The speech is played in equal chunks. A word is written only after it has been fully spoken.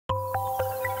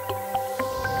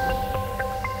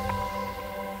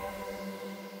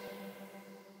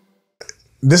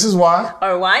This is why.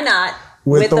 Or why not?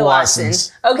 With the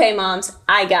Watsons. Okay, moms,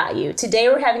 I got you. Today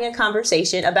we're having a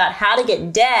conversation about how to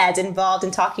get dads involved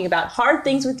in talking about hard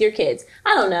things with your kids.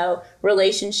 I don't know,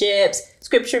 relationships,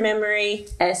 scripture memory,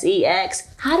 sex.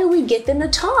 How do we get them to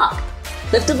talk?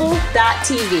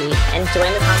 Liftable.tv and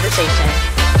join the conversation.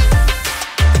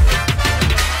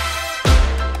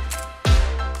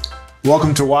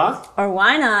 Welcome to Why? Or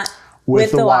Why Not?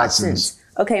 With the Watsons.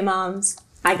 Okay, moms,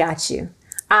 I got you.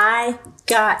 I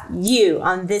got you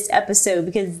on this episode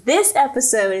because this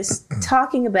episode is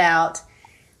talking about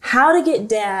how to get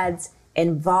dads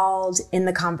involved in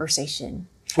the conversation.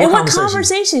 What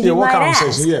conversation you might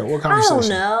ask? Yeah, what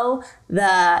conversation? I don't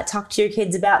know. Talk to your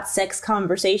kids about sex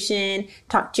conversation.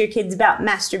 Talk to your kids about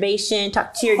masturbation.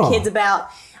 Talk to your kids about,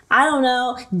 I don't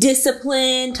know,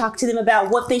 discipline. Talk to them about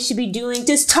what they should be doing.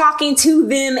 Just talking to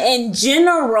them in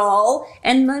general.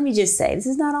 And let me just say, this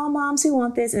is not all moms who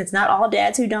want this, and it's not all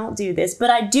dads who don't do this. But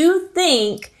I do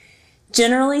think,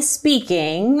 generally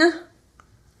speaking,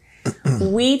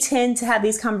 we tend to have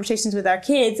these conversations with our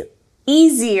kids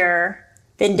easier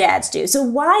than dads do. So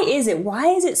why is it? Why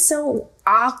is it so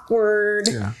awkward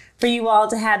for you all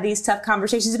to have these tough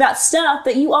conversations about stuff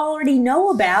that you already know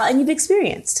about and you've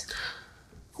experienced?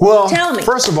 Well, tell me.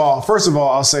 First of all,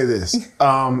 I'll say this.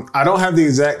 I don't have the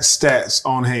exact stats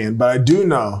on hand, but I do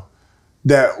know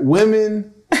that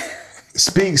women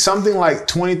speak something like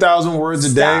 20,000 words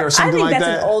a day or something like that. I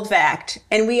think that's an old fact,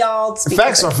 and we all speak.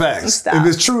 Facts are facts. Stop.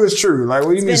 If it's true, it's true. Like,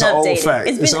 what do you mean it's an old fact?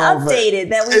 It's been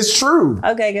updated. It's true.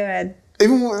 Okay, go ahead.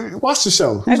 Even watch the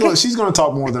show. She's going to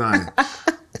talk more than I am.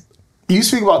 You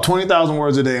speak about 20,000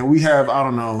 words a day, and we have, I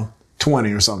don't know,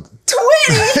 20 or something. 20?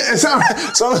 So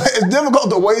it's difficult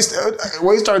to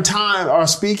waste our time, our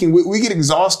speaking. We get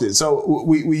exhausted. So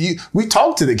we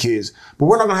talk to the kids, but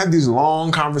we're not going to have these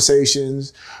long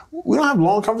conversations. We don't have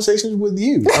long conversations with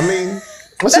you. I mean,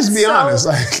 let's just be honest.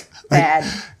 Bad.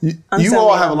 You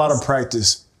all have a lot of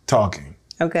practice talking.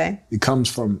 Okay. It comes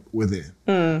from within.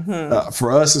 Mm-hmm.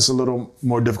 For us, it's a little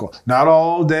more difficult. Not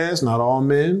all dads, not all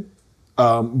men.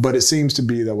 But it seems to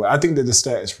be that way. I think that the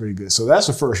stat is pretty good. So that's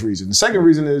the first reason. The second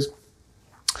reason is,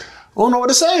 I don't know what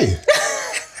to say.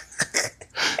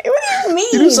 What do you mean?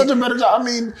 You do such a better job. I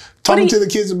mean, talking to the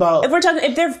kids about...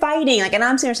 If they're fighting, and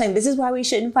I'm saying, this is why we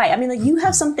shouldn't fight. I mean, you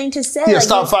have something to say. Yeah,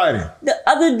 stop fighting.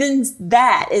 Other than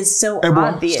that is so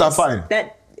obvious. Stop fighting.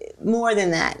 More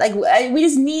than that. We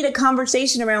just need a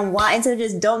conversation around why, instead of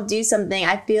just don't do something.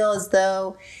 I feel as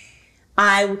though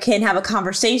I can have a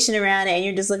conversation around it, and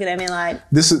you're just looking at me like...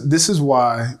 This is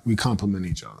why we complement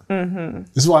each other. Mm-hmm.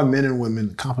 This is why men and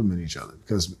women complement each other,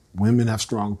 because women have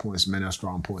strong points, men have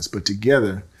strong points, but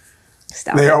together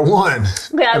they are one.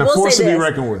 Yeah, and a force to be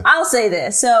reckoned with. I'll say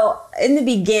this. So in the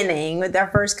beginning, with our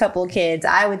first couple of kids,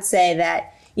 I would say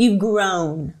that you've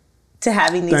grown to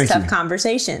having these tough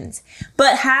conversations.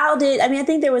 But I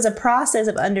think there was a process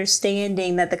of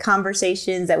understanding that the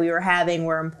conversations that we were having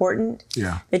were important.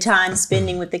 Yeah. The time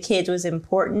spending with the kids was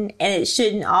important, and it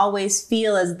shouldn't always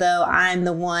feel as though I'm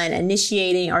the one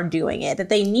initiating or doing it, that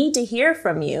they need to hear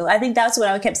from you. I think that's what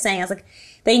I kept saying. I was like,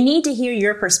 they need to hear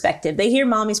your perspective. They hear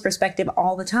mommy's perspective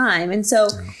all the time. And so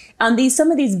on some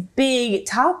of these big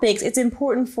topics, it's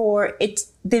important for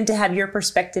them to have your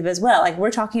perspective as well. Like,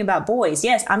 we're talking about boys.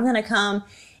 Yes, I'm going to come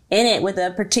in it with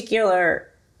a particular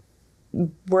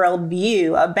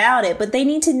worldview about it, but they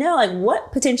need to know,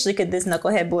 what potentially could this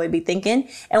knucklehead boy be thinking,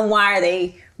 and why are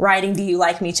they writing, "Do you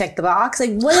like me?" Check the box.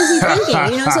 What is he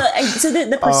thinking? So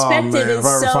the perspective is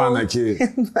so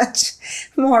much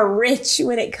more rich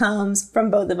when it comes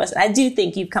from both of us. I do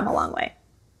think you've come a long way.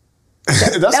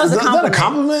 That was a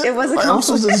compliment. It was a compliment. I'm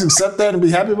supposed to just accept that and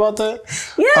be happy about that?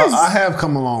 Yes. I have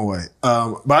come a long way.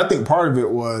 But I think part of it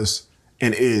was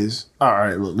and is, all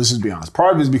right, look, let's just be honest.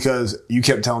 Part of it is because you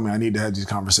kept telling me I need to have these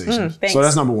conversations. So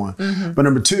that's number one. Mm-hmm. But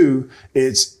number two,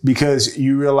 it's because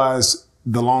you realize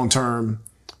the long-term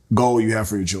goal you have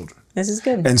for your children. This is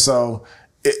good. And so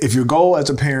if your goal as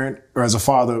a parent or as a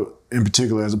father in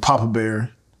particular, as a papa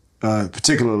bear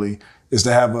particularly, is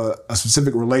to have a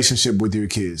specific relationship with your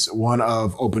kids, one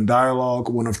of open dialogue,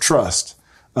 one of trust,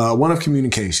 one of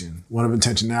communication, one of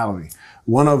intentionality,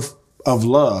 one of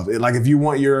love. If you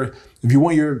want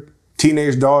your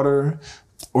teenage daughter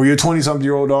or your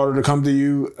 20-something-year-old daughter to come to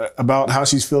you about how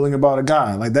she's feeling about a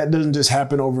guy, that doesn't just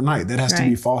happen overnight. That has to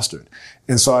be fostered.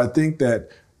 And so I think that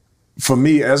for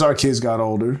me, as our kids got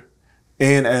older,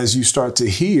 and as you start to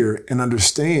hear and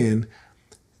understand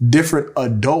different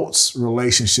adults'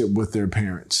 relationship with their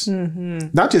parents,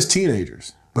 not just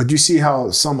teenagers, but you see how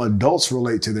some adults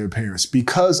relate to their parents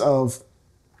because of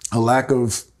a lack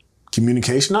of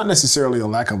communication, not necessarily a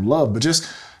lack of love, but just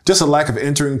just a lack of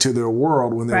entering to their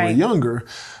world when they were younger,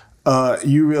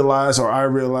 you realize, or I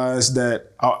realized,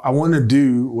 that I want to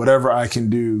do whatever I can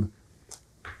do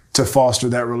to foster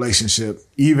that relationship,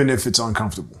 even if it's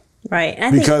uncomfortable. Right.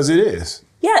 And because it is.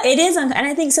 Yeah, it is. And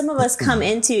I think some of us come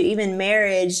into even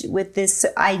marriage with this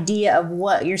idea of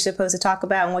what you're supposed to talk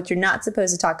about and what you're not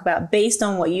supposed to talk about based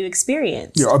on what you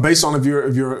experience. Yeah, or based on if you're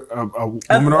a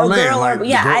woman or a man.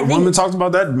 I think woman talked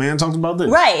about that, man talked about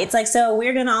this. Right. It's like, so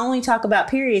we're going to only talk about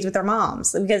periods with our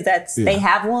moms because they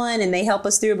have one and they help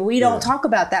us through. But we don't talk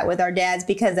about that with our dads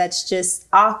because that's just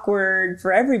awkward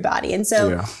for everybody. And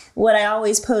so what I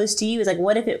always pose to you is like,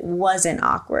 what if it wasn't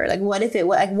awkward? Like, what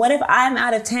if I'm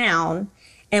out of town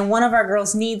and one of our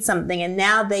girls needs something and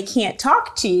now they can't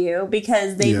talk to you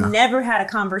because they've never had a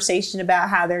conversation about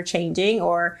how they're changing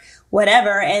or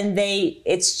whatever. And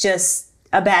it's just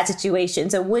a bad situation.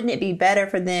 So wouldn't it be better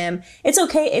for them? It's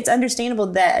okay. It's understandable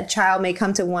that a child may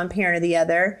come to one parent or the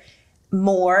other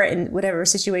more in whatever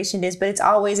situation it is, but it's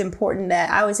always important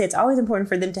I always say it's always important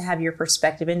for them to have your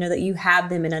perspective and know that you have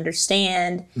them and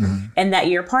understand and that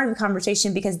you're part of the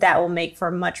conversation, because that will make for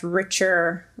a much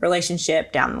richer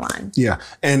relationship down the line. Yeah.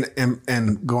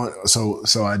 And going,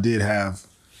 so I did have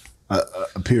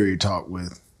a period talk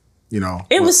with,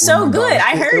 it was so good.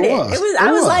 I heard it.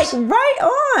 I was like, right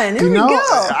on. There we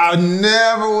go. I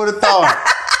never would have thought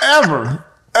ever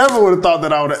would have thought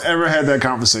that I would have ever had that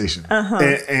conversation.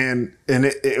 And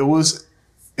it was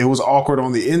awkward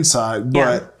on the inside,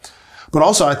 but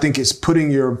also I think it's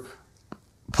putting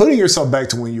yourself back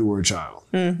to when you were a child,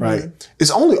 right?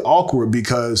 It's only awkward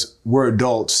because we're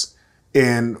adults,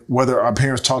 and whether our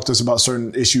parents talk to us about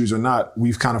certain issues or not,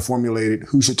 we've kind of formulated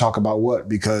who should talk about what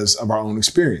because of our own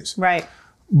experience. Right.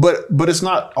 But it's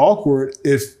not awkward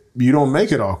if you don't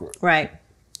make it awkward. Right.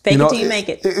 Fake it till you make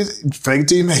it. Fake it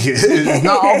till you make it. It's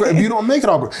not awkward if you don't make it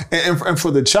awkward. And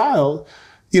for the child,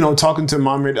 talking to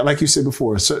mom, like you said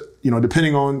before, so,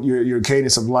 depending on your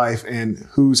cadence of life and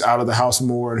who's out of the house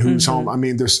more and who's home, I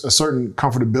mean, there's a certain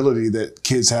comfortability that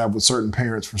kids have with certain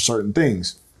parents for certain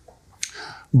things.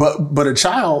 But a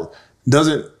child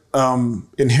doesn't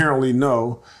inherently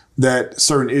know that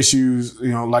certain issues,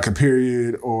 like a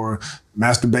period or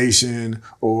masturbation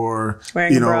or,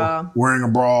 wearing a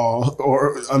bra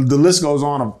or the list goes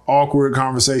on of awkward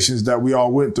conversations that we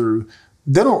all went through.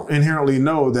 They don't inherently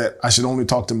know that I should only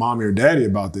talk to mommy or daddy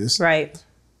about this. Right.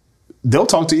 They'll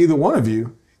talk to either one of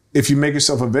you if you make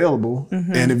yourself available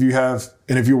and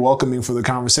if you're welcoming for the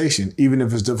conversation, even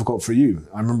if it's difficult for you.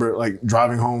 I remember like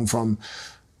driving home from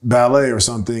ballet or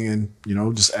something and,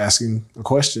 just asking a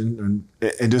question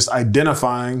and just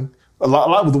identifying a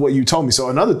lot with what you told me. So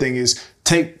another thing is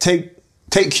take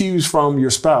cues from your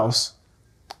spouse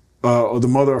or the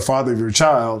mother or father of your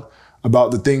child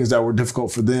about the things that were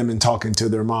difficult for them in talking to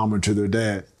their mom or to their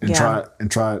dad and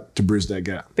try to bridge that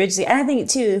gap. And I think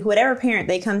too, whatever parent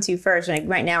they come to first, like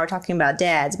right now we're talking about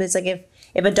dads, but it's like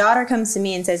if a daughter comes to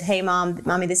me and says, hey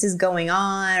mommy, this is going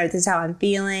on, or this is how I'm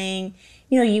feeling,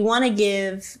 you want to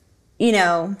give,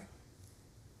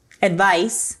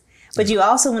 advice, but you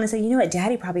also want to say, you know what,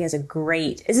 daddy probably has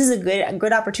this is a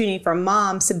good opportunity for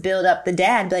moms to build up the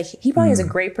dad. Be like, he probably has a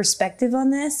great perspective on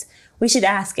this. We should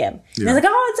ask him. And I was like, I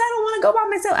don't want to go by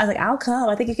myself. I was like, I'll come.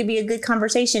 I think it could be a good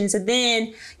conversation. So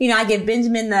then, I give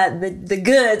Benjamin the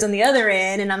goods on the other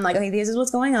end, and I'm like, okay, this is what's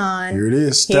going on. Here it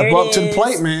is. Step up to the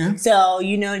plate, man. So,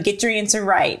 get your answer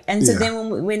right. And so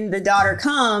then when the daughter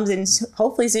comes, and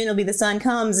hopefully soon it'll be the son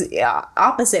comes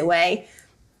opposite way,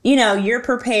 you're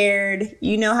prepared,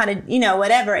 how to,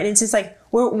 whatever. And it's just like,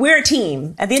 we're a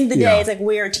team. At the end of the day, it's like,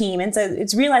 we're a team. And so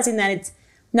it's realizing that it's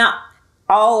not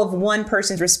all of one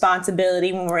person's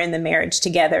responsibility when we're in the marriage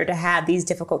together to have these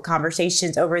difficult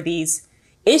conversations over these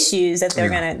issues that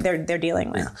they're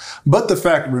dealing with. Yeah. But the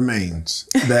fact remains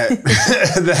that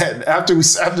that after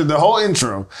the whole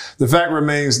intro, the fact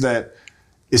remains that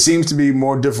it seems to be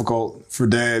more difficult for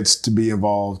dads to be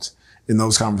involved in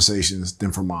those conversations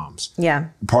than for moms. Yeah.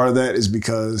 Part of that is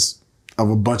because of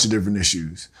a bunch of different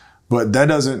issues. But that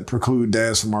doesn't preclude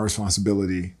dads from our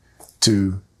responsibility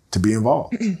to be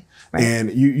involved. Right.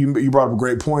 And you brought up a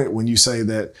great point when you say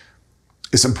that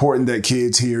it's important that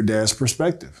kids hear dad's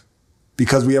perspective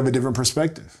because we have a different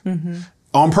perspective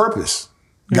on purpose.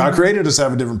 God created us to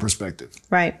have a different perspective.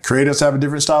 Right. Created us to have a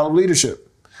different style of leadership,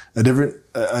 a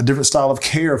different style of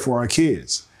care for our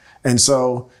kids. And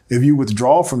so if you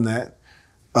withdraw from that,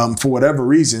 for whatever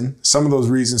reason, some of those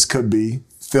reasons could be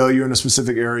failure in a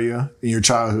specific area in your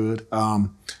childhood,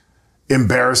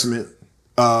 embarrassment,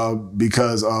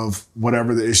 because of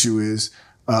whatever the issue is,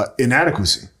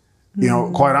 inadequacy.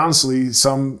 Quite honestly,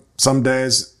 some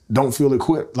dads don't feel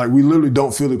equipped. Like we literally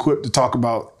don't feel equipped to talk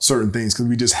about certain things because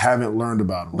we just haven't learned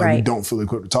about them. Like we don't feel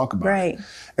equipped to talk about it.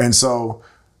 And so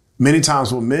many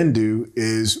times what men do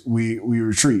is we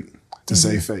retreat to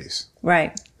save face.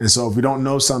 Right. And so if we don't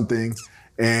know something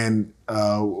and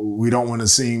we don't want to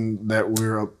seem that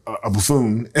we're a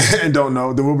buffoon and don't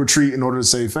know, then we'll retreat in order to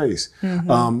save face.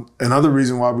 Another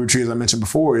reason why we retreat, as I mentioned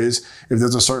before, is if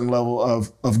there's a certain level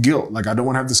of guilt. Like I don't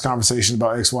want to have this conversation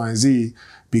about X, Y, and Z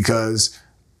because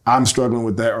I'm struggling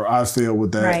with that or I failed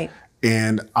with that. Right.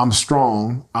 And I'm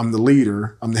strong. I'm the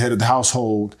leader. I'm the head of the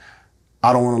household.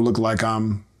 I don't want to look like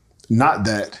I'm not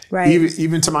that,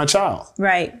 even to my child.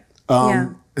 Right.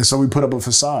 And so we put up a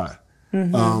facade.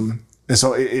 And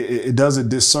so it does a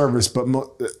disservice. But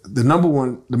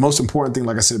the most important thing,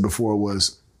 like I said before,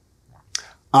 was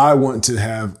I want to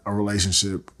have a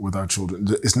relationship with our children.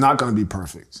 It's not going to be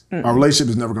perfect. Our relationship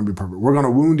is never going to be perfect. We're going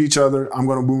to wound each other. I'm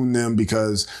going to wound them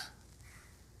because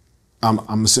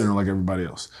I'm a sinner like everybody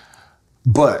else.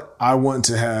 But I want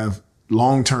to have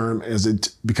long-term, as they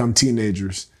become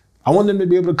teenagers, I want them to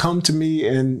be able to come to me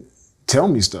and tell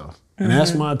me stuff and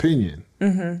ask my opinion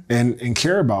and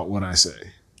care about what I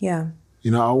say. Yeah.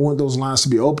 You know, I want those lines to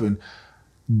be open,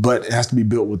 but it has to be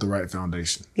built with the right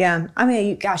foundation. Yeah. I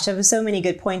mean, gosh, there was so many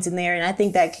good points in there. And I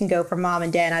think that can go for mom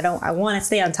and dad. I want to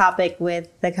stay on topic with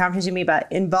the conversation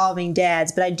about involving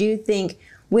dads, but I do think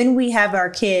when we have our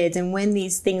kids and when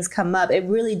these things come up, it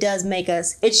really does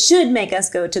it should make us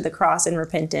go to the cross in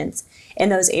repentance in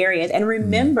those areas. And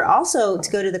remember also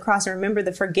to go to the cross and remember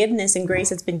the forgiveness and grace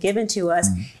that's been given to us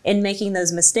in making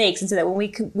those mistakes. And so that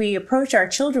when we approach our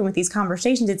children with these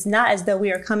conversations, it's not as though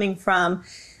we are coming from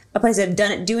a place of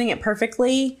doing it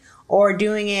perfectly or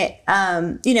doing it,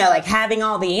 like having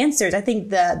all the answers. I think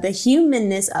the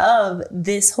humanness of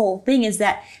this whole thing is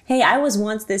that, hey, I was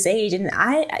once this age and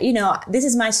this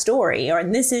is my story, or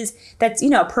that's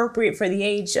appropriate for the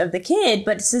age of the kid.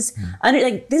 But it's just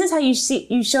this is how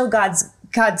you show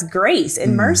God's grace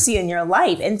and mercy in your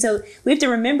life. And so we have to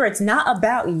remember it's not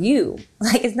about you.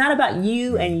 Like it's not about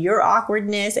you and your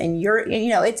awkwardness and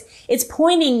it's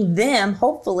pointing them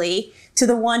hopefully to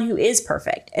the one who is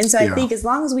perfect. And so I think as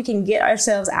long as we can get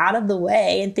ourselves out of the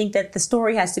way and think that the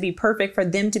story has to be perfect for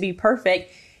them to be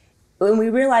perfect, when we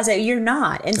realize that you're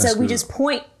not. And so we just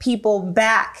point people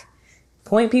back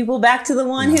to the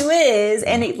one who is,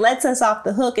 and it lets us off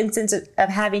the hook in sense of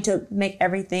having to make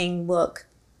everything look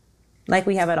like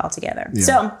we have it all together. Yeah.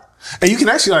 So, and you can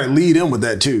actually lead in with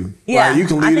that too. Yeah, like you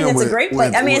can lead I think it's a great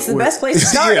place. It's the best place to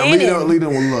start. Lead in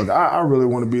with, look, I really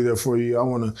want to be there for you. I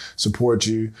want to support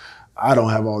you. I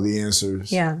don't have all the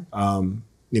answers. Yeah. I'm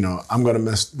going to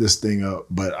mess this thing up,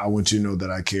 but I want you to know that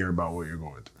I care about what you're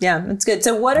going through. Yeah, that's good.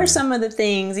 So what are some of the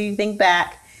things you think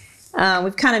back?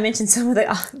 We've kind of mentioned some of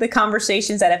the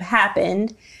conversations that have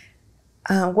happened.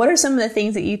 What are some of the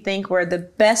things that you think were the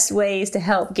best ways to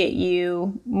help get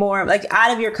you more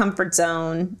out of your comfort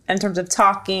zone in terms of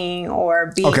talking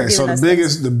or being? Okay, so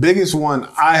the biggest one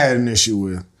I had an issue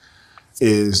with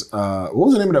is what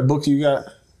was the name of that book you got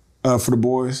for the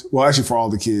boys? Well, actually for all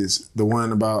the kids, the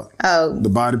one about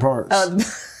the body parts.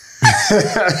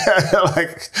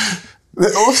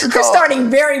 What's it called? We're starting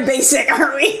very basic,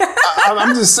 aren't we?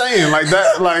 I'm just saying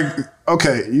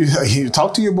okay, you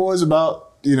talk to your boys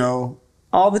about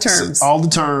all the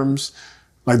terms,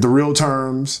 like the real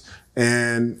terms,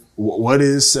 and what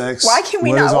is sex. Why can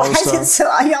we not? Why is it so?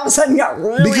 I all of a sudden got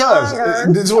really because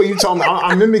this is what you told me.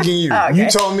 I'm mimicking you. Oh, okay. You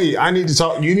told me I need to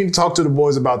talk. You need to talk to the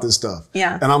boys about this stuff.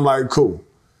 Yeah, and I'm like, cool.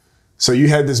 So you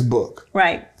had this book,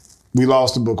 right? We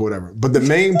lost the book or whatever. But the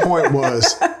main point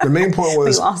was I don't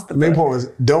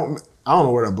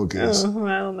know where that book is. I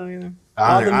don't know either.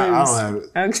 I don't have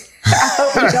it. Okay. I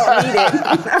hope you don't need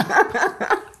it.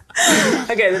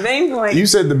 Okay, the main point. You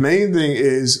said the main thing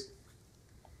is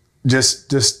just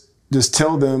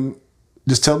tell them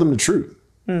the truth.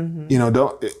 Mm-hmm.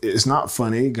 It's not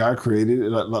funny. God created it.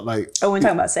 We're talking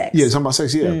about sex. Yeah, talking about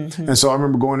sex. Yeah. Mm-hmm. And so I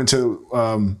remember going into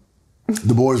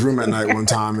the boys' room at night one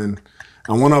time, and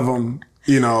one of them,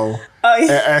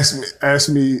 asked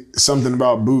me something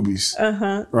about boobies.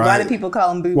 Uh-huh. Right? Why do people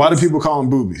call them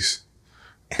boobies?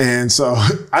 And so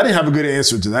I didn't have a good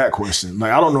answer to that question.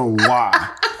 I don't know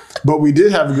why. But we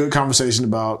did have a good conversation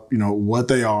about, what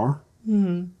they are,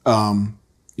 what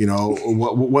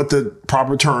the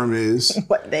proper term is.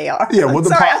 What they are. Yeah.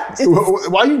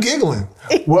 Why are you giggling?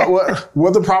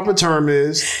 What the proper term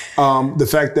is. The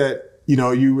fact that,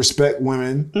 you respect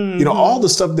women, all the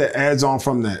stuff that adds on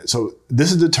from that. So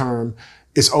this is the term.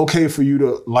 It's okay for you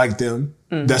to like them.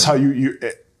 Mm-hmm. That's how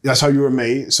you were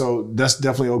made. So that's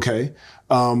definitely okay.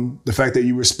 The fact that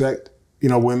you respect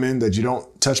women, that you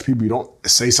don't touch people, you don't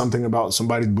say something about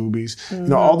somebody's boobies.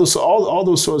 All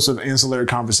those sorts of ancillary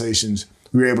conversations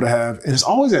we were able to have. And it's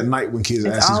always at night when kids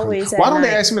ask these questions. Why don't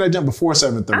they ask me that jump before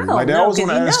 7:30? Like they always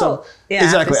want to ask stuff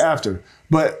exactly after.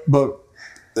 But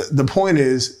the point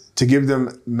is to give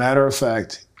them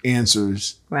matter-of-fact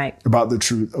answers about the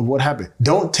truth of what happened.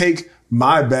 Don't take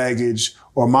my baggage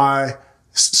or my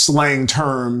slang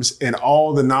terms and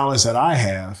all the knowledge that I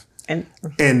have and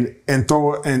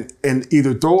throw and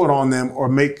either throw it on them or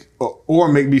make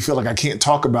me feel like I can't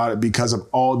talk about it because of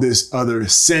all this other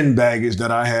sin baggage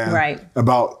that I have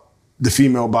about the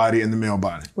female body and the male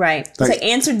body. Right. Like, so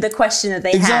answered the question that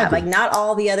they have, like not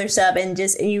all the other stuff, and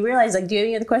you realize, like, do you have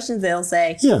any other questions? They'll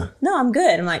say, no, I'm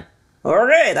good. I'm like,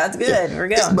 okay, that's good. We're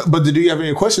good. But the do you have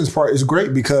any questions part is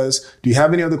great, because do you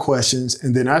have any other questions?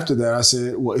 And then after that, I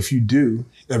said, well, if you do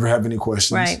ever have any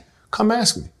questions, come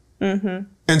ask me.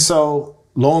 And so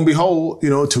lo and behold,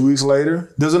 2 weeks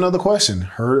later, there's another question.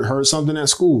 Heard something at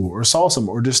school or saw something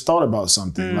or just thought about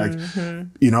something. Like,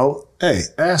 hey,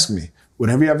 ask me.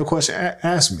 Whenever you have a question,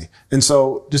 ask me. And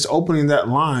so just opening that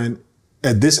line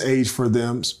at this age for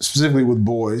them, specifically with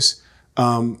boys,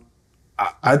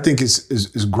 I think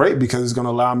is great, because it's going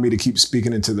to allow me to keep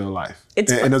speaking into their life. And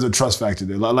there's a trust factor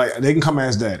there. Like they can come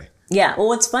ask daddy. Yeah. Well,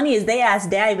 what's funny is they ask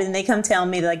daddy, but then they come tell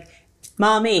me, like,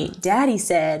 Mommy, daddy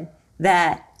said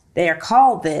that they are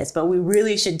called this, but we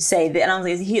really should say that. And I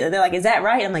was like, they're like, is that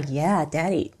right? I'm like, yeah,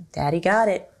 daddy got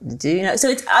it. Do you know? So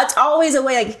it's always a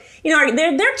way, like,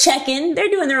 they're checking, they're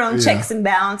doing their own checks and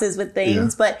balances with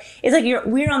things, but it's like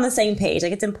we're on the same page.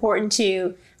 Like, it's important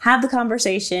to have the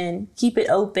conversation, keep it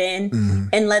open,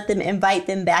 and let them invite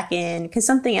them back in, because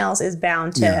something else is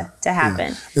bound to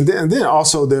happen. Yeah. And then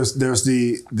also there's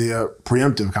the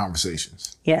preemptive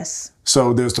conversations. Yes.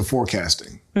 So there's the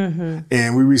forecasting.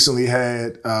 And we recently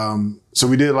had, so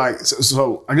we did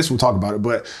so I guess we'll talk about it,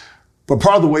 but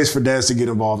part of the ways for dads to get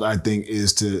involved, I think,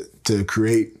 is to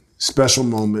create special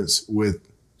moments with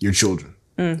your children.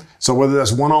 So whether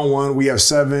that's one-on-one, we have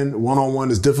 7, one-on-one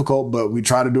is difficult, but we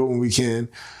try to do it when we can.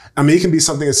 I mean, it can be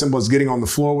something as simple as getting on the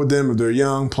floor with them if they're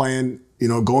young, playing,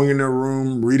 going in their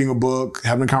room, reading a book,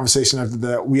 having a conversation after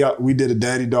that. We did a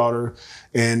daddy-daughter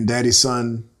and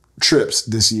daddy-son trips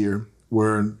this year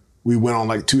where we went on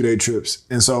like 2-day trips.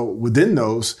 And so within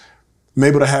those, I'm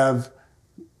able to have,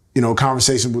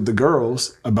 conversations with the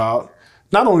girls about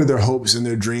not only their hopes and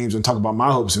their dreams, and talk about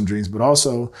my hopes and dreams, but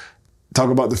also talk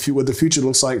about what the future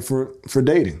looks like for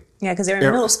dating. Yeah, because they're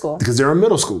in middle school. Because they're in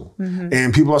middle school.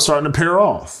 And people are starting to pair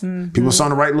off. People are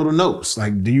starting to write little notes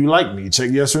like, do you like me? Check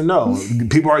yes or no.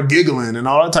 People are giggling and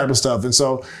all that type of stuff. And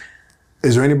so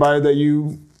is there anybody that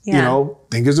you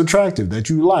think is attractive, that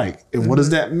you like? And what does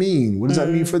that mean? What does that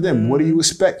mean for them? What do you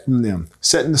expect from them?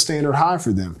 Setting the standard high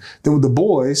for them. Then with the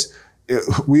boys,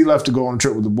 we left to go on a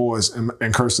trip with the boys,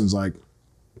 and Kirsten's like,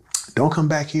 don't come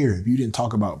back here if you didn't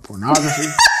talk about pornography.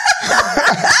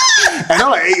 And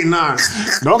I'm like 8 and 9.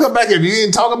 Don't come back if you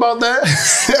didn't talk about that.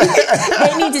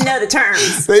 They need to know the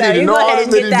terms. They need to know all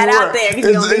this. Get that out there.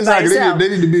 Exactly.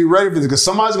 They need to be ready for this, because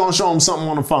somebody's going to show them something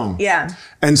on the phone. Yeah.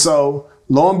 And so,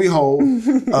 lo and behold,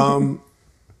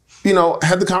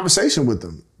 had the conversation with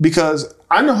them, because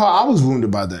I know how I was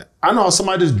wounded by that. I know how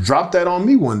somebody just dropped that on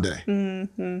me one day.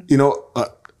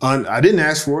 I didn't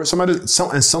ask for it.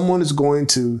 And someone is going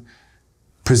to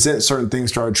present certain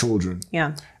things to our children.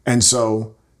 Yeah. And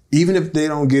so even if they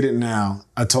don't get it now,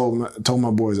 I told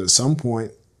my boys at some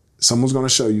point, someone's going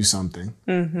to show you something.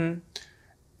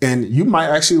 And you might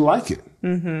actually like it.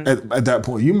 At that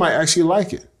point, you might actually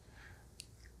like it.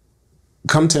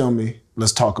 Come tell me.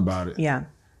 Let's talk about it. Yeah.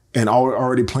 And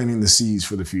already planting the seeds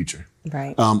for the future.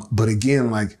 Right. But again,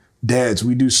 like dads,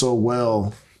 we do so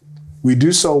well. We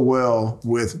do so well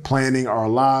with planning our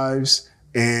lives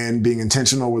and being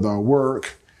intentional with our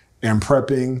work and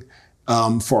prepping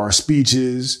for our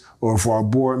speeches or for our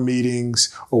board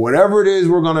meetings or whatever it is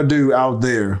we're going to do out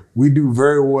there. We do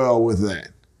very well with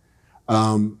that.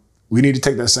 We need to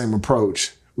take that same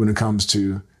approach when it comes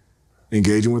to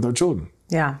engaging with our children.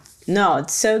 Yeah. No,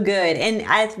 it's so good. And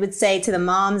I would say to the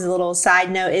moms, a little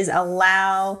side note is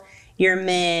allow your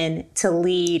men to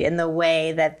lead in the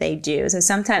way that they do. So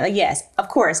sometimes, like, yes, of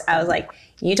course, I was like,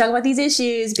 you talk about these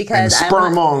issues because and spur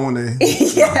them on when they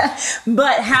yeah.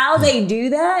 But how they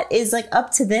do that is like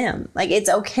up to them. Like, it's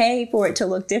okay for it to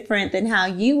look different than how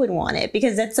you would want it,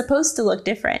 because it's supposed to look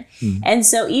different. And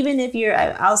so even if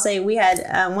I'll say we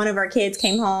had one of our kids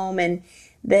came home and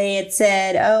they had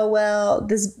said, oh, well,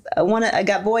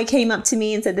 a boy came up to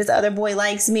me and said, this other boy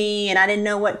likes me and I didn't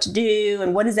know what to do.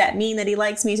 And what does that mean that he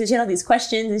likes me? So she had all these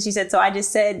questions. And she said, so I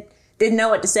just said didn't know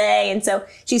what to say. And so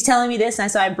she's telling me this. And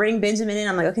so I bring Benjamin in.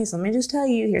 I'm like, okay, so let me just tell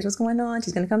you, here's what's going on.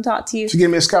 She's going to come talk to you. She gave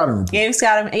me a scouting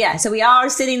report. Yeah. So we all are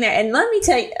sitting there. And let me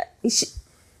tell you,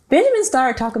 Benjamin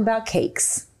started talking about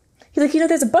cakes. He's like,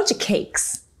 there's a bunch of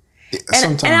cakes.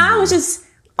 And I was just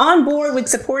on board with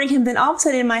supporting him. Then all of a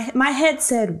sudden my head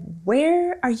said,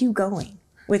 where are you going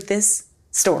with this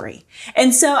story?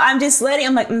 And so I'm just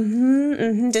I'm like,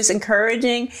 just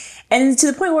encouraging. And to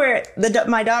the point where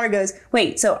my daughter goes,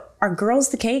 wait, so are girls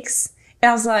the cakes? And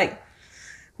I was like,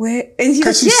 where?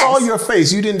 Because she saw your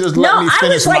face. You didn't just let me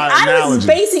finish my analogy. I was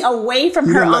basing away from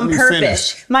her on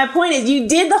purpose. My point is, you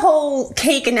did the whole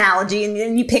cake analogy, and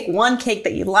then you pick one cake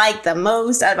that you like the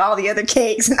most out of all the other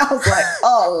cakes. And I was like,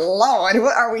 oh, Lord,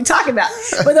 what are we talking about?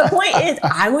 But the point is,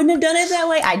 I wouldn't have done it that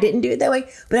way. I didn't do it that way.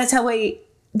 But that's how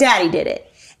Daddy did it.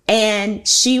 And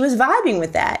she was vibing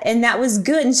with that. And that was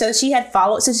good. And so she had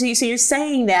followed. So you're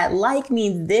saying that like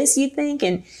means this, you think?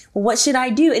 And what should I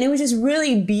do? And it was just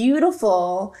really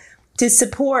beautiful to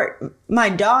support my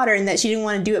daughter and that she didn't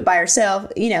want to do it by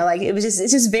herself.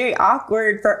 It's just very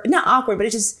awkward not awkward, but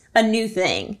it's just a new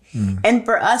thing. And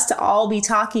for us to all be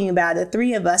talking about it, the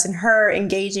three of us, and her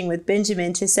engaging with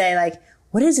Benjamin to say, like,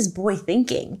 what is this boy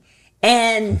thinking?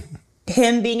 And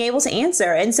him being able to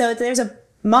answer. And so there's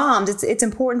moms, it's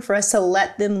important for us to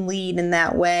let them lead in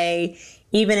that way.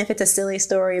 Even if it's a silly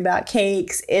story about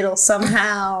cakes, it'll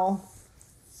somehow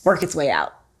work its way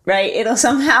out, right? It'll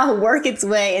somehow work its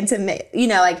way into,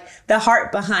 the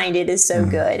heart behind it is so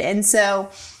good. And so,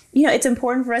 it's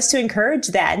important for us to encourage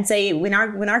that and say, when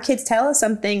our kids tell us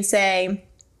something, say,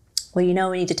 well,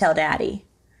 we need to tell Daddy.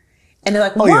 And they're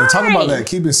like, oh, yeah, talk about that,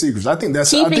 keeping secrets. I think that's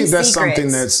something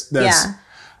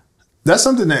that's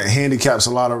something that handicaps a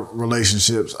lot of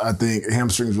relationships. I think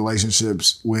hamstrings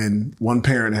relationships when one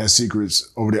parent has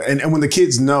secrets over there. And when the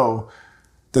kids know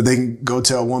that they can go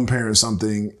tell one parent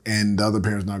something and the other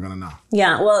parent's not going to know.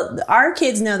 Yeah, well, our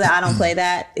kids know that I don't play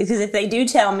that. Because if they do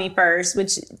tell me first,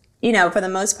 which, for the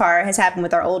most part has happened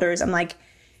with our olders, I'm like,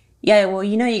 yeah, well,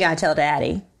 you got to tell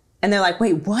Daddy. And they're like,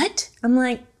 wait, what? I'm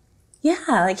like, yeah,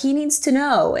 like he needs to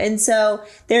know. And so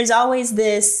there's always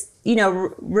this,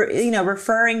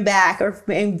 referring back or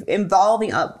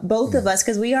involving both of us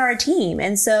because we are a team.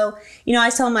 And so, I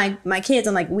tell my kids,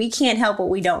 I'm like, we can't help what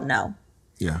we don't know.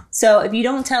 Yeah. So if you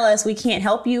don't tell us, we can't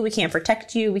help you. We can't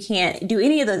protect you. We can't do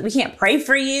any of those. We can't pray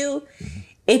for you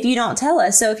if you don't tell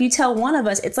us. So if you tell one of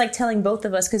us, it's like telling both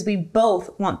of us because we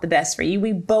both want the best for you.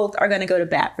 We both are going to go to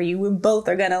bat for you. We both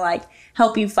are going to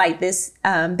help you fight this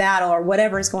battle or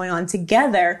whatever is going on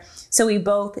together. So we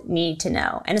both need to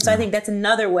know. And so I think that's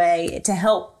another way to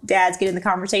help dads get in the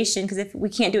conversation, because if we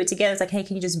can't do it together, it's like, hey,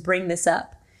 can you just bring this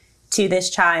up to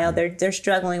this child? They're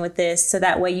struggling with this. So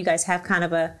that way you guys have kind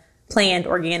of a planned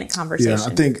organic conversation.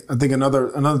 Yeah, I think another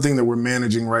thing that we're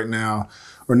managing right now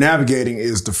or navigating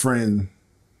is the friends.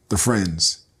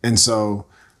 And so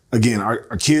again,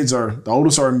 our kids the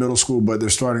oldest are in middle school, but they're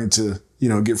starting to,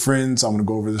 get friends. I want to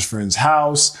go over this friend's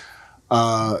house.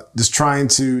 Just trying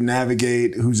to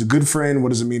navigate who's a good friend. What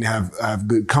does it mean to have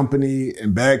good company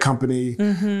and bad company?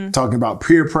 Talking about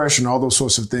peer pressure and all those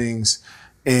sorts of things.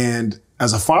 And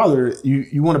as a father,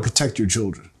 you want to protect your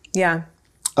children. Yeah.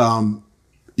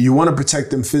 You want to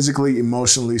protect them physically,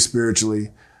 emotionally, spiritually.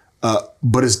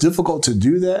 But it's difficult to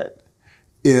do that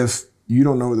if you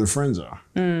don't know where their friends are.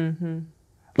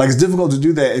 Like it's difficult to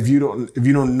do that if you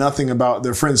know nothing about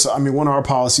their friends. So I mean, one of our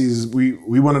policies is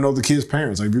we want to know the kids'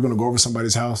 parents. Like if you're going to go over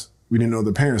somebody's house, we didn't know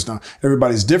their parents. Now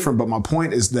everybody's different, but my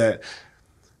point is that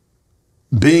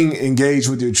being engaged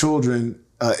with your children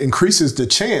increases the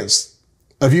chance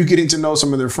of you getting to know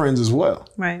some of their friends as well.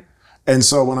 Right. And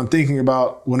so when I'm thinking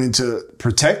about wanting to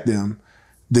protect them,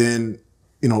 then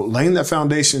laying that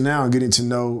foundation now and getting to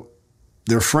know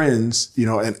their friends,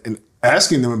 and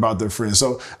asking them about their friends.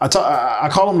 So I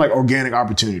call them like organic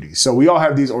opportunities. So we all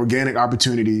have these organic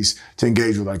opportunities to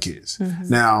engage with our kids.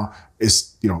 Now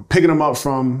it's, picking them up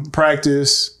from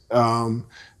practice,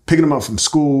 picking them up from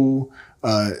school,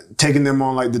 taking them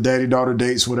on like the daddy-daughter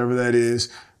dates, whatever that is,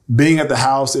 being at the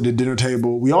house at the dinner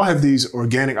table. We all have these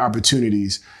organic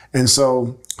opportunities. And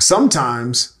so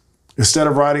sometimes instead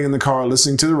of riding in the car,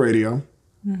 listening to the radio,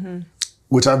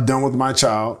 which I've done with my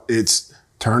child, it's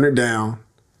turn it down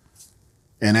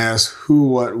and ask who,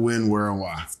 what, when, where, and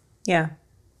why. Yeah.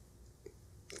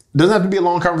 It doesn't have to be a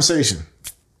long conversation.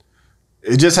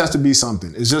 It just has to be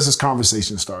something. It's just this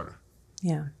conversation starter.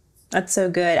 Yeah. That's so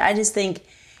good. I just think,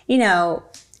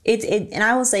 and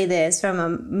I will say this from a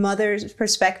mother's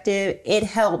perspective, it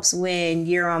helps when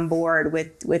you're on board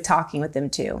with talking with them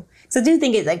too. So I do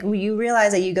think it's like you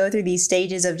realize that you go through these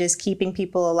stages of just keeping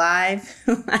people alive.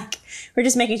 Like we're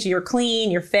just making sure you're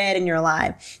clean, you're fed, and you're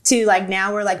alive. To like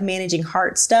now we're like managing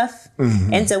heart stuff.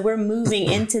 Mm-hmm. And so we're moving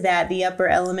into that, the upper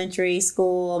elementary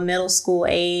school, middle school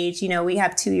age. You know, we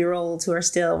have 2-year-olds who are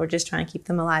still, we're just trying to keep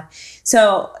them alive.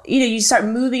 So, you know, you start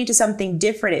moving to something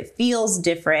different. It feels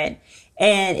different.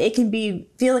 And it can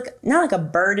feel like, not like a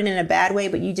burden in a bad way,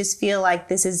 but you just feel like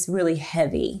this is really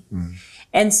heavy. Mm.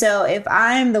 And so if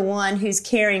I'm the one who's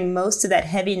carrying most of that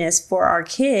heaviness for our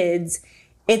kids,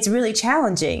 it's really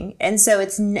challenging. And so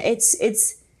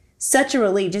it's such a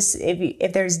relief. Just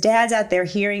if there's dads out there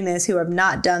hearing this who have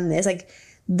not done this, like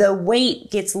the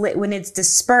weight gets lit when it's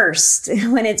dispersed,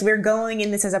 when we're going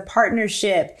in this as a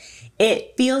partnership.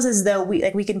 It feels as though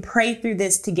we can pray through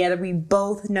this together. We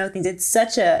both know things.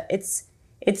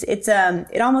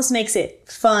 It almost makes it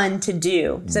fun to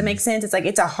do. Does that make sense? It's like,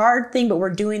 it's a hard thing, but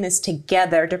we're doing this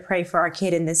together to pray for our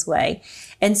kid in this way.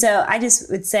 And so I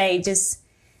just would say, just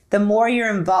the more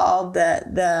you're involved,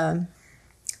 the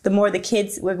more the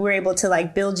kids, we're able to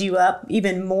like build you up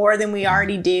even more than we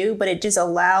already do. But it just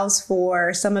allows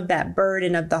for some of that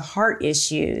burden of the heart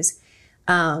issues,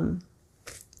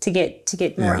 to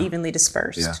get more evenly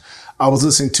dispersed. Yeah. I was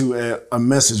listening to a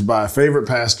message by a favorite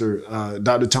pastor,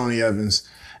 Dr. Tony Evans,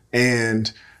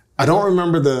 and I don't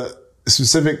remember the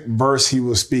specific verse he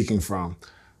was speaking from,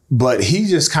 but he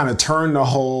just kind of turned the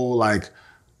whole, like,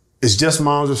 it's just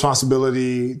mom's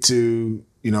responsibility to,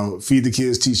 you know, feed the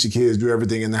kids, teach the kids, do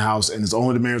everything in the house, and it's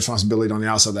only the man's responsibility on the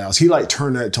outside of the house. He like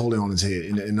turned that totally on his head,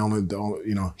 and only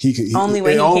you know, only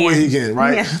way he can,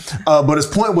 right? Yeah. But his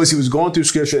point was, he was going through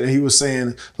scripture and he was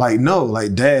saying, like, no,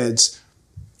 like, dads,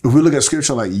 if we look at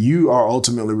scripture, like, you are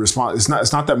ultimately responsible.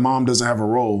 It's not that mom doesn't have a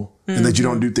role and that you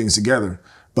don't do things together,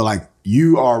 but like,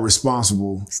 you are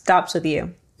responsible. Stops with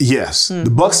you. Yes, the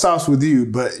buck stops with you,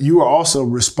 but you are also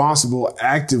responsible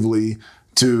actively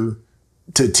to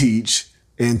teach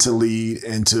and to lead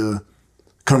and to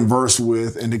converse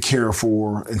with and to care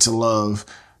for and to love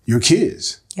your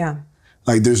kids. Yeah.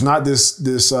 Like, there's not this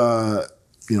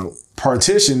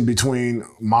partition between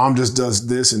mom just does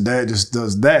this and dad just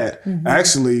does that. Mm-hmm.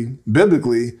 Actually,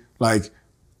 biblically, like,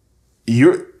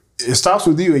 it stops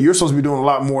with you, and you're supposed to be doing a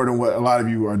lot more than what a lot of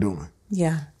you are doing.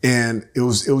 Yeah. And it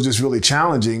was just really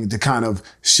challenging to kind of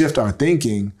shift our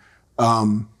thinking,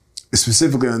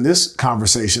 specifically on this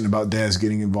conversation about dads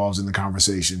getting involved in the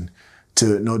conversation,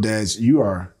 to know, dads, you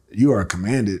are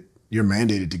commanded, you're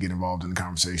mandated to get involved in the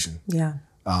conversation. Yeah.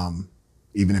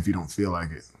 Even if you don't feel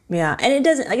like it. Yeah. And it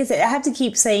doesn't, like I said, I have to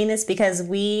keep saying this because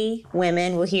we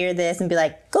women will hear this and be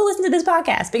like, go listen to this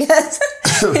podcast because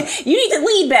you need to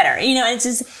lead better. You know,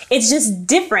 it's just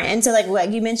different. And so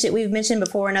like you mentioned, we've mentioned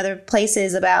before in other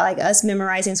places about like us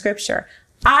memorizing scripture.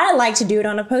 I like to do it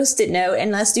on a Post-it note,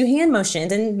 and let's do hand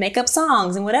motions and make up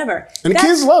songs and whatever. And the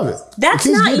kids love it. That's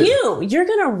not you. You're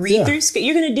going to read through,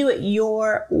 you're going to do it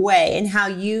your way and how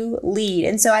you lead.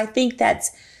 And so I think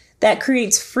that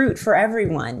creates fruit for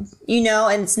everyone, you know,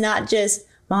 and it's not just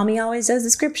mommy always does the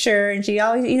scripture and she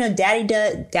always, you know,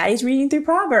 daddy's reading through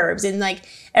Proverbs, and like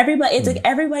everybody, it's like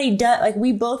everybody does, like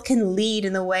we both can lead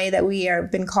in the way that we are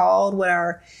been called,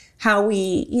 how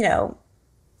we, you know,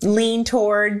 lean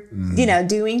toward, you know,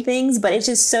 doing things. But it's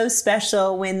just so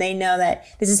special when they know that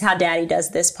this is how daddy does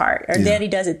this part, or daddy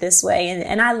does it this way.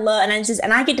 And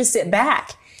I get to sit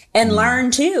back and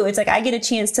learn too. It's like, I get a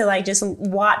chance to like, just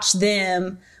watch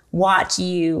them watch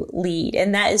you lead.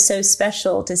 And that is so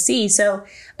special to see. So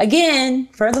again,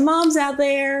 for the moms out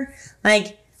there,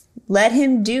 like, let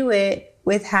him do it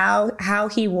with how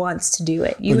he wants to do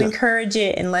it. You encourage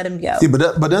it and let him go. Yeah, but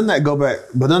doesn't that go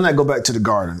back to the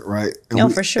garden, right?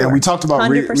 And for sure. And we talked about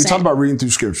reading through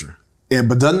scripture.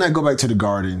 But doesn't that go back to the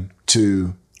garden,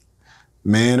 to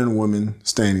man and woman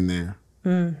standing there?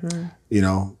 Mm-hmm. You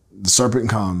know, the serpent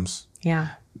comes. Yeah.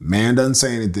 Man doesn't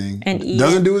say anything. And Eve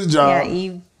doesn't do his job.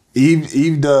 Yeah,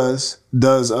 Eve does,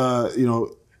 you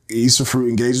know, eats the fruit,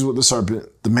 engages with the serpent.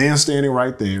 The man standing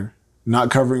right there,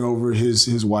 not covering over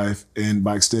his wife and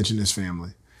by extension his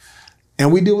family.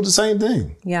 And we deal with the same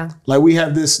thing. Yeah. Like, we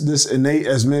have this innate,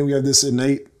 as men, we have this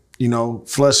innate, you know,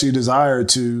 fleshly desire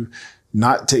to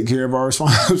not take care of our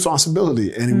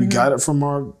responsibility. And we got it from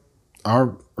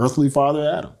our earthly father,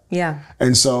 Adam. Yeah.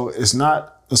 And so it's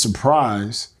not a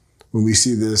surprise when we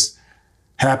see this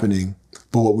happening.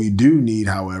 But what we do need,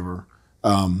 however,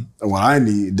 what I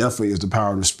need definitely is the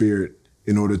power of the Spirit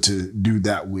in order to do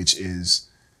that which is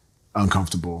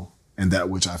uncomfortable and that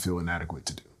which I feel inadequate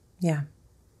to do. Yeah.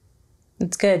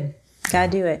 It's good. Gotta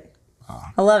do it.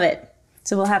 I love it.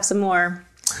 So we'll have some more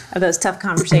of those tough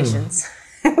conversations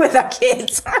with our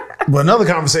kids. But another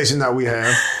conversation that we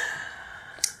have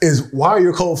is, why are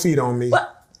your cold feet on me?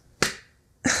 What?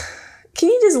 Can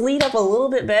you just lead up a little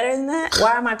bit better than that?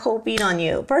 Why are my cold feet on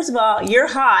you? First of all, you're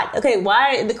hot. Okay,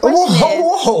 why? The question is,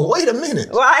 whoa, wait a minute.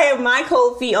 Why are my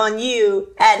cold feet on you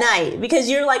at night? Because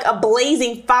you're like a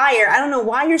blazing fire. I don't know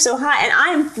why you're so hot. And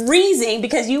I'm freezing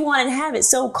because you wanted to have it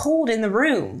so cold in the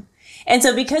room. And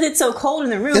so because it's so cold in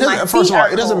the room, my feet first of all,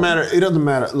 are it doesn't cold. matter. It doesn't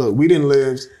matter. Look, we didn't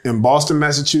live in Boston,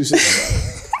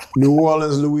 Massachusetts, New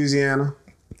Orleans, Louisiana,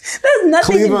 There's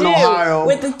nothing Cleveland, to do Ohio,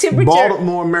 with the temperature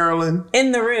Baltimore, Maryland,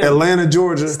 in the room. Atlanta,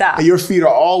 Georgia. Stop. And your feet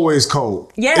are always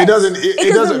cold. Yes. It doesn't.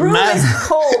 It doesn't the room matter. Is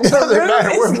cold. It doesn't the room matter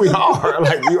where is we are.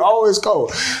 Like, you're always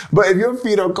cold. But if your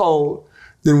feet are cold,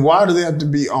 then why do they have to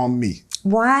be on me?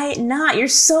 Why not? You're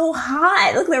so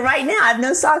hot. Look, right now I have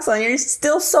no socks on. You're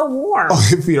still so warm. Oh,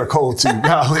 your feet are cold too.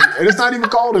 Golly. And it's not even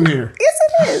cold in here. Yes,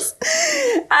 it is.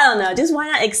 I don't know. Just why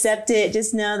not accept it?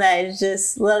 Just know that it's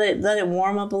just let it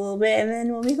warm up a little bit, and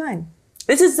then we'll be fine.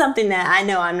 This is something that I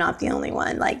know I'm not the only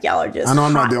one. Like, y'all are just I know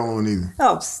I'm hot. not the only one either.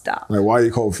 Oh, stop. Like, why are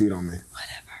your cold feet on me?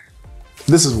 Whatever.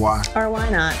 This is why. Or why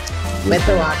not? With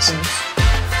the Watsons.